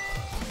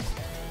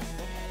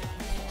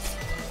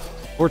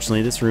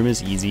 Fortunately, this room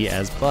is easy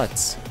as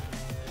butts.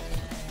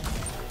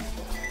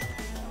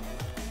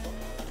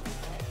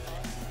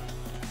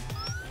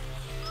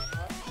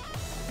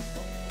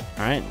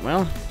 Alright,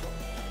 well,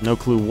 no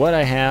clue what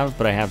I have,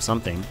 but I have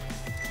something.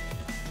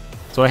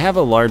 So I have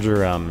a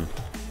larger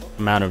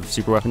amount of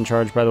super weapon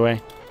charge, by the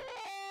way,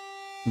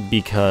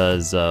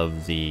 because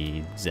of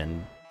the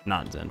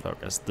not Zen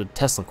Focus, the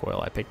Tesla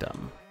coil I picked up.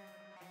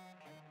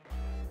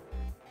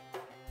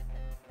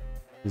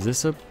 Is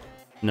this a...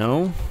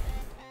 no?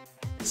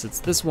 It's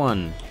this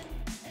one.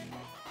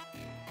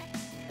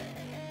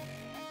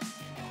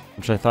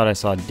 Which I thought I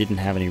saw didn't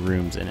have any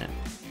rooms in it.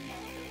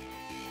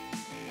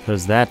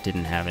 Because that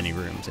didn't have any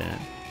rooms in it.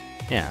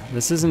 Yeah,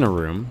 this isn't a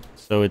room,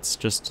 so it's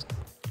just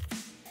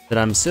that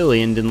I'm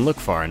silly and didn't look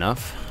far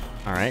enough.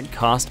 Alright,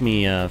 cost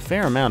me a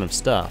fair amount of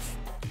stuff.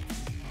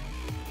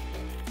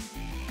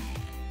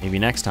 Maybe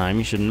next time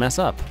you shouldn't mess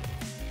up.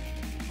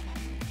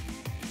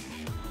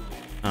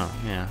 Oh,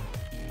 yeah.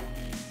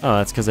 Oh,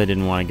 that's because I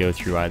didn't want to go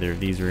through either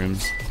of these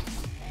rooms.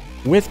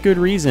 With good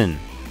reason,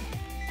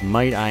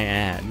 might I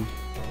add.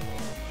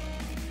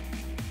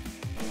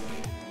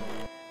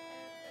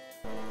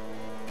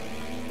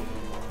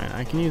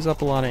 I can use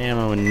up a lot of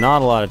ammo in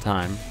not a lot of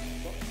time,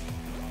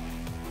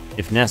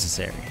 if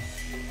necessary.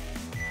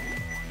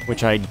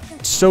 Which I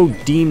so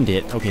deemed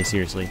it. Okay,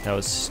 seriously, that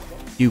was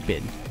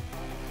stupid.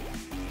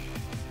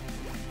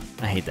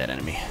 I hate that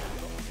enemy.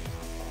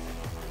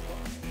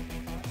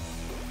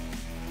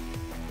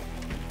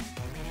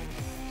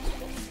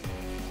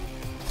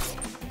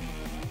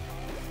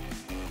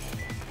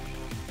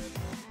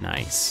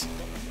 Nice.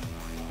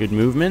 Good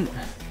movement.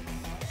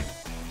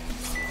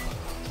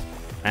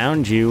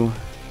 Found you.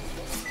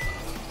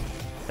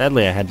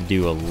 Sadly, I had to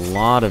do a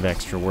lot of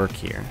extra work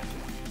here.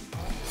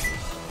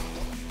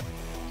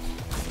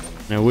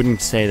 And I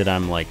wouldn't say that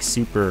I'm like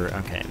super...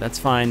 Okay, that's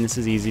fine. This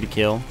is easy to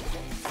kill.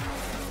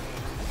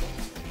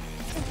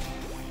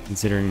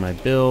 Considering my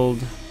build.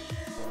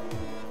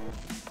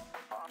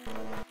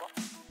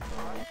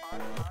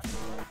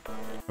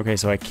 Okay,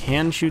 so I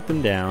can shoot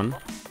them down.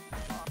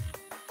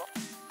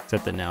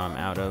 Except that now I'm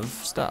out of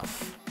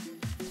stuff.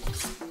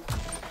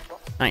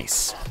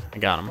 Nice. I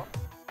got him.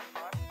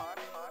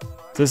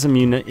 So this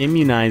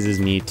immunizes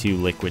me to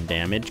liquid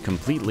damage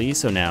completely,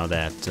 so now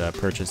that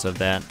purchase of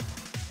that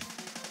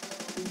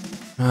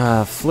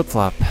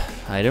flip-flop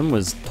item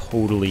was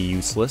totally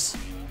useless.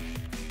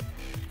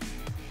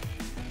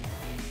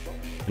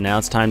 And now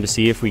it's time to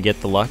see if we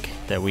get the luck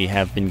that we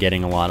have been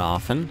getting a lot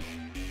often.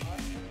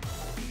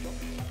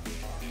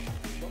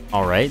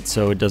 Alright,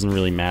 so it doesn't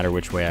really matter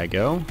which way I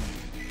go.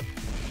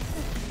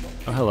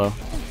 Oh, hello.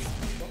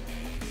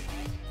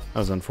 That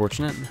was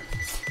unfortunate.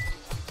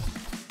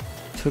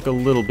 Took a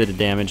little bit of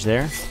damage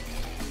there.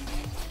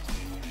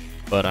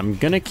 But I'm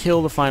gonna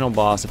kill the final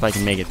boss if I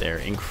can make it there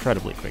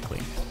incredibly quickly.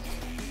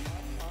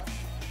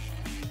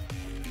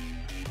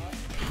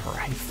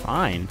 Alright,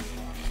 fine.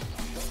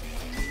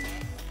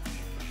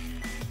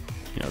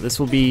 You know, this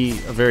will be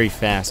a very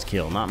fast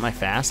kill. Not my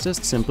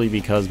fastest, simply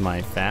because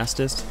my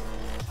fastest...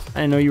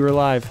 I didn't know you were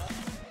alive.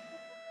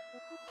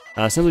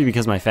 Simply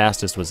because my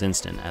fastest was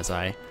instant, as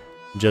I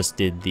just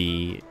did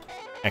the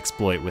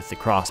exploit with the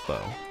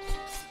crossbow.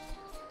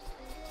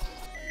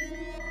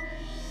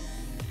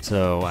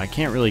 So I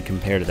can't really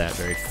compare to that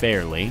very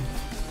fairly.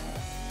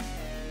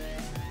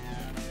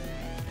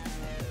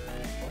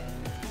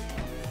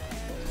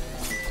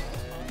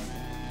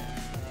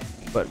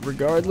 But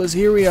regardless,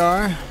 here we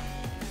are.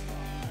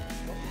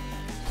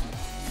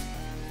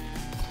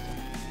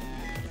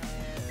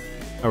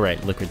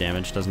 Alright, liquid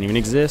damage doesn't even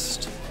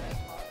exist.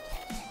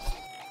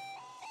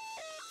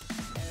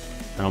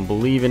 I don't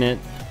believe in it.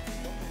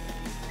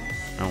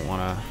 I don't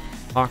want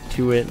to talk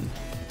to it.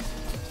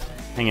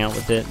 Hang out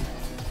with it.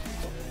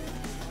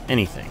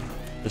 Anything.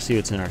 Just see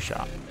what's in our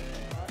shop.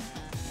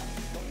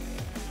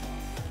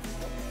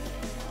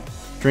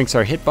 Drinks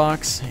our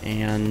hitbox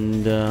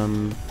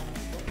and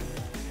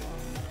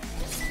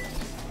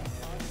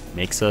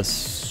makes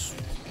us...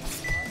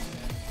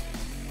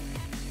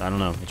 I don't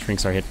know. It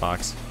shrinks our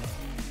hitbox.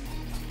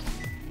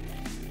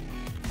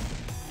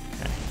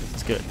 Okay, this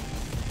is good.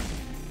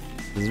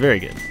 This is very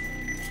good.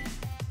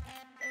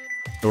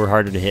 So we're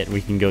harder to hit.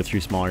 We can go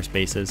through smaller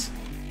spaces.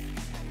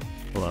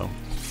 Hello.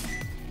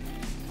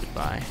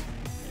 Goodbye.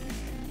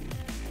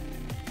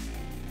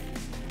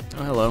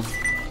 Oh, hello.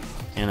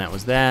 And that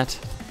was that.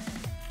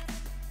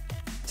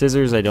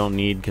 Scissors I don't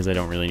need because I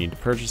don't really need to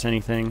purchase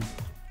anything.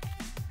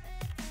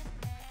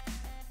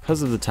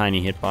 Because of the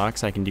tiny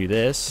hitbox, I can do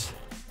this.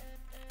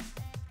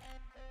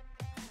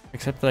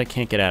 Except that I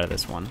can't get out of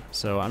this one.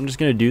 So I'm just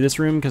going to do this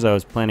room because I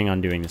was planning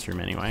on doing this room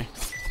anyway.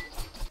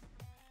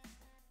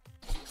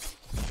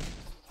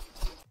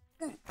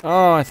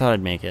 Oh, I thought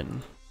I'd make it.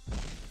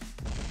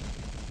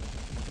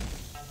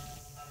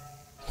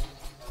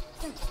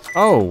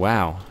 Oh,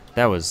 wow.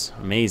 That was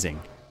amazing.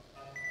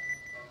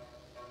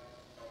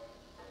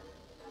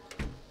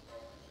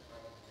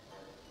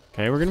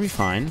 Okay, we're gonna be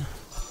fine.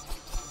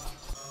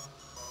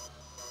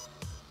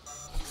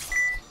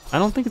 I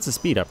don't think it's a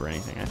speed up or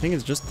anything. I think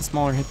it's just the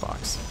smaller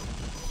hitbox.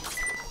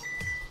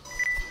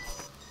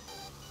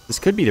 This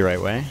could be the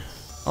right way.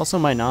 Also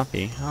might not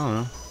be. I don't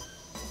know.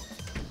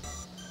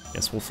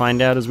 Guess we'll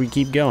find out as we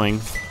keep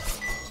going.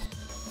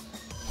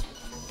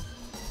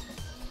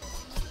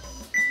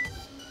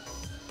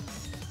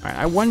 Alright,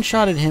 I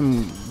one-shotted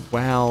him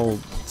while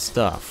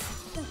stuff.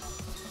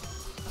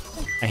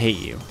 I hate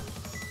you.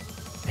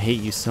 I hate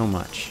you so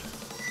much.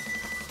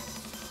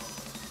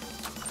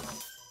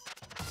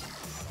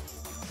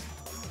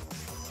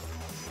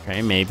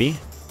 Okay, maybe.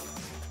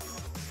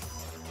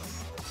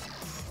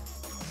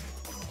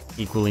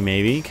 Equally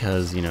maybe,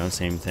 because, you know,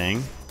 same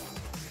thing.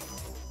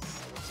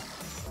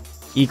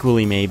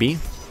 Equally maybe.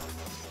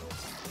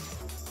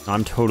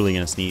 I'm totally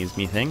gonna sneeze,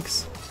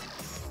 methinks.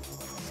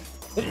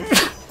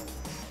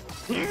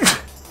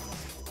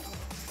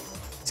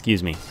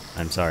 Excuse me.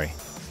 I'm sorry.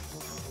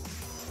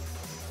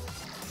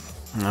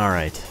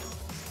 Alright.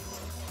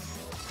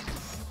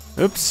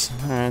 Oops.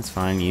 That's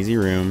fine. Easy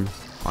room.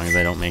 As long as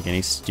I don't make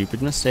any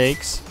stupid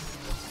mistakes.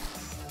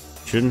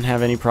 Shouldn't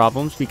have any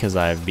problems because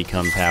I've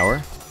become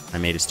power. I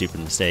made a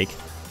stupid mistake.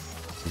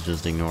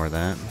 Just ignore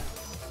that.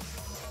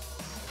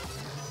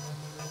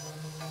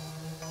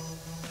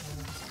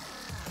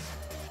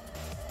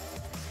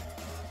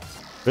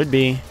 Could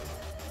be.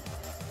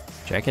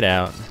 Check it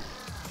out.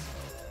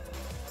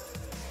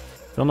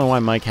 Don't know why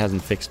Mike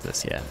hasn't fixed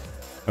this yet.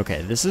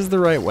 Okay, this is the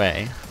right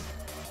way.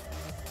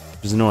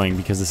 Which is annoying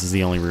because this is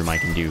the only room I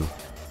can do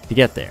to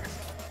get there.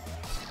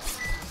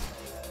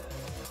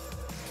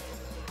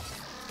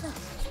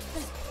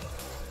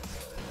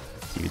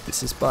 Dude,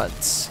 this is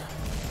butts.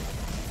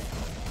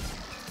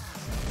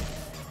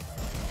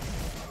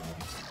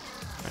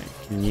 Alright,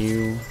 can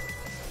you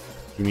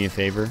do me a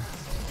favor?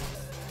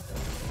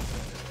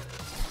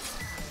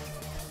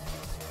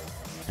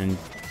 And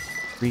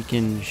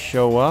freaking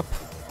show up.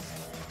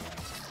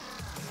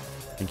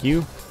 Thank you.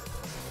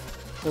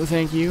 Oh,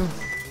 thank you.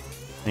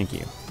 Thank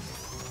you.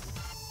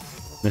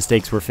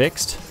 Mistakes were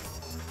fixed.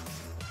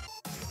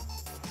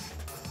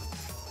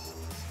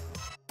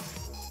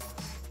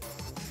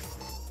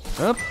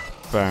 Up.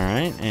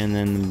 Alright, and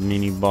then the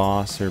mini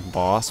boss or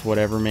boss,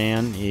 whatever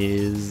man,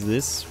 is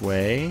this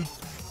way.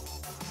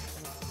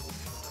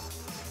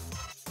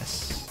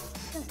 Yes.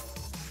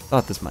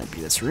 Thought this might be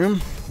this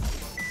room.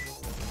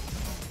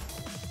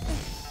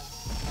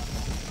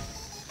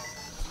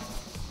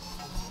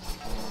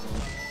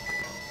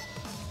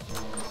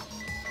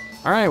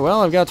 Alright,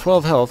 well, I've got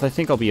 12 health. I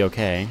think I'll be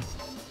okay.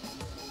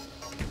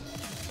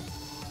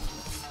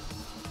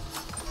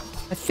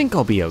 I think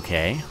I'll be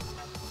okay.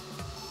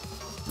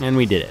 And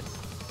we did it.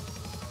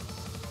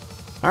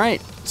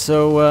 Alright,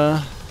 so,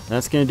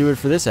 that's gonna do it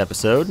for this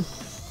episode.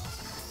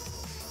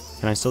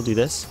 Can I still do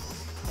this?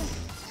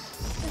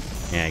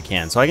 Yeah, I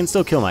can. So I can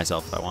still kill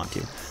myself if I want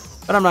to.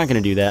 But I'm not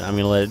gonna do that. I'm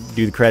gonna let it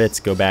do the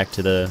credits, go back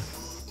to the,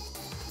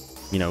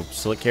 you know,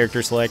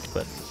 character select,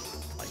 but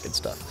like good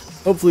stuff.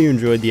 Hopefully you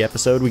enjoyed the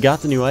episode. We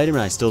got the new item,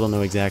 and I still don't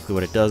know exactly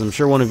what it does. I'm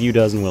sure one of you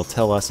does and will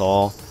tell us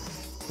all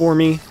for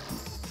me,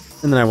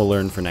 and then I will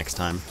learn for next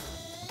time.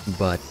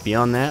 But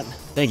beyond that,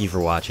 thank you for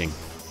watching.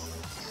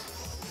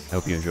 I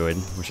hope you enjoyed,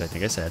 which I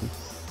think I said,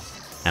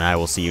 and I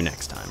will see you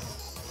next time.